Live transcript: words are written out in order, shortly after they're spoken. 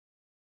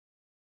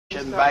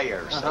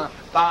conveyors,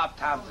 5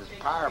 times as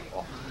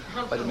powerful.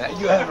 Wait a minute,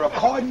 you have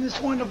recording this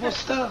wonderful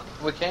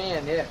stuff? We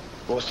can, yeah.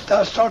 Well,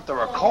 start the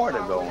recorder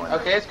going.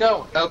 Okay, it's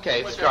going.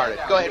 Okay, start it.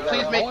 Go ahead,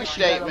 please make your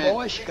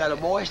statement. You got a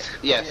voice?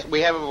 Yes,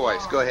 we have a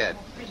voice. Go ahead.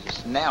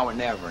 It's now or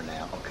never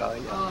now,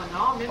 okay?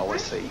 Oh,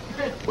 let's see.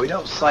 We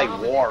don't say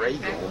War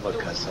Eagle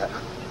because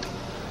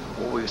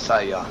we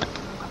say,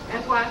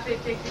 That's why I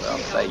said take the we'll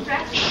say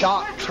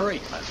shock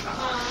treatment.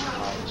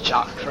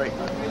 Shock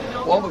treatment.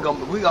 Well, we're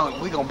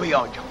gonna be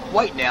on.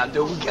 Wait now,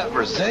 dude. We got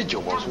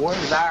residuals.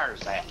 Where's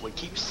ours at? We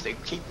keep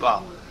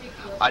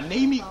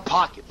anemic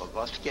pocketbook.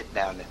 Let's get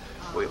down there.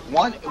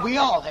 We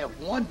all have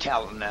one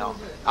talent now.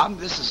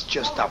 This is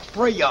just a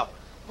free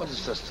what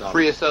is this?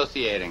 Free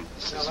associating.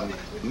 This is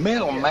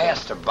mental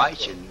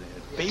masturbation.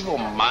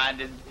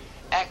 Feeble-minded,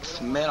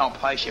 ex-mental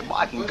patient. Well,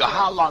 I can go.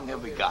 How long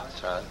have we got,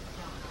 sir?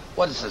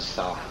 What is this?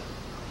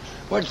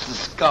 Where does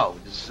this go?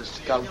 Does this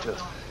go to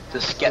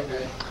this get?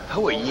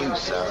 Who are you,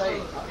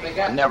 sir?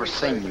 I've never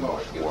seen you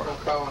before.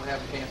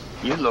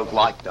 You look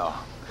like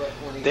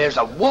there's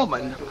a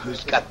woman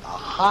who's got the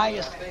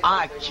highest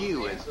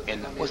IQ in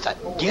what's that?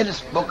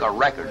 Guinness Book of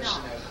Records.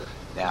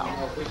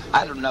 Now,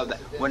 I don't know that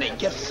when it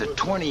gets to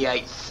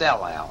 28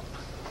 sellout,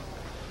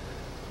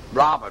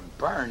 Robert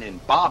Byrne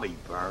and Bobby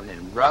Byrne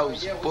and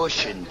Rose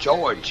Bush and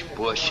George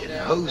Bush and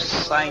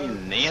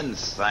Hussein the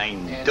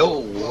Insane,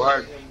 dual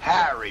word,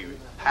 Harry.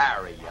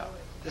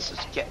 This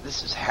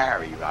is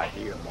Harry right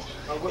here.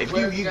 If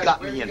you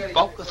got me in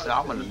focus,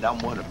 I'm gonna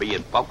don't want to be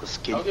in focus.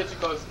 I'll get you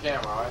close to the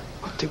camera, all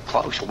right? Too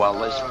close.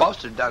 Well, it's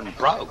supposed to have done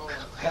broke.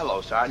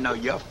 Hello, sir. I know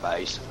your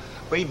face.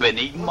 We've been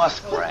eating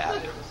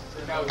muskrat.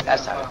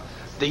 That's how.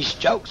 These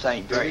jokes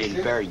ain't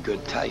in very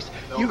good taste.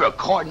 You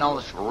recording all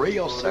this for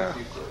real, sir?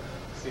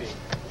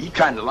 You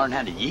trying to learn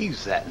how to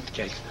use that in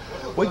case.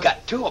 We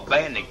got 2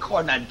 abandoned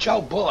cars. Now, Joe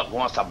Bullock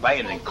wants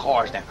abandoned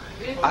cars. Now,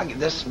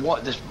 this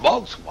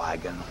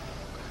Volkswagen.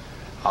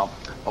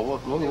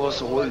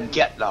 We'll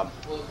get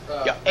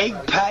your egg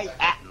pay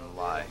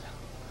Attenway.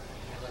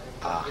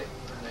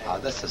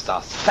 This is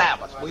our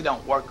Sabbath. We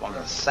don't work on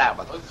the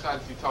Sabbath.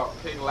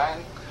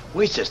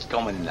 We're just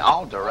going in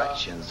all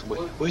directions.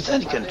 We're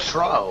in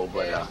control,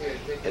 but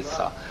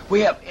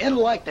we have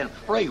intellect and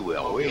free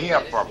will. We're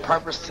here for a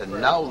purpose to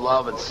know,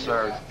 love, and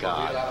serve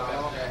God.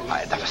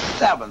 The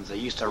sevens, they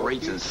used to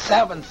read in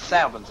 7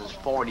 sevens is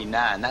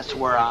 49. That's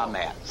where I'm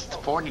at. It's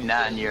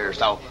 49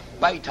 years old.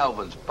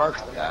 Beethoven's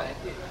birthday.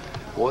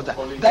 Well,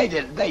 they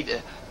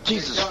did.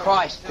 Jesus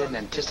Christ didn't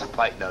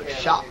anticipate no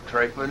shock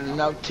treatment and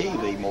no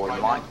TV, more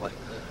than likely.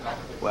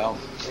 Well,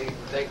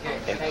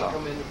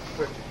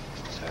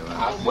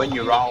 when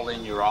you're all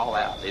in, you're all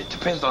out. It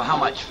depends on how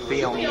much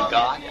film you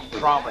got.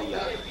 Probably,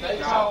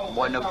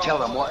 boy, no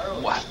telling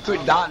what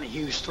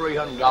Donahue's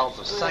 $300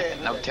 a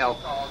second. No tell.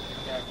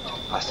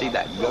 I see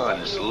that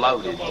gun is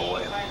loaded,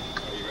 boy.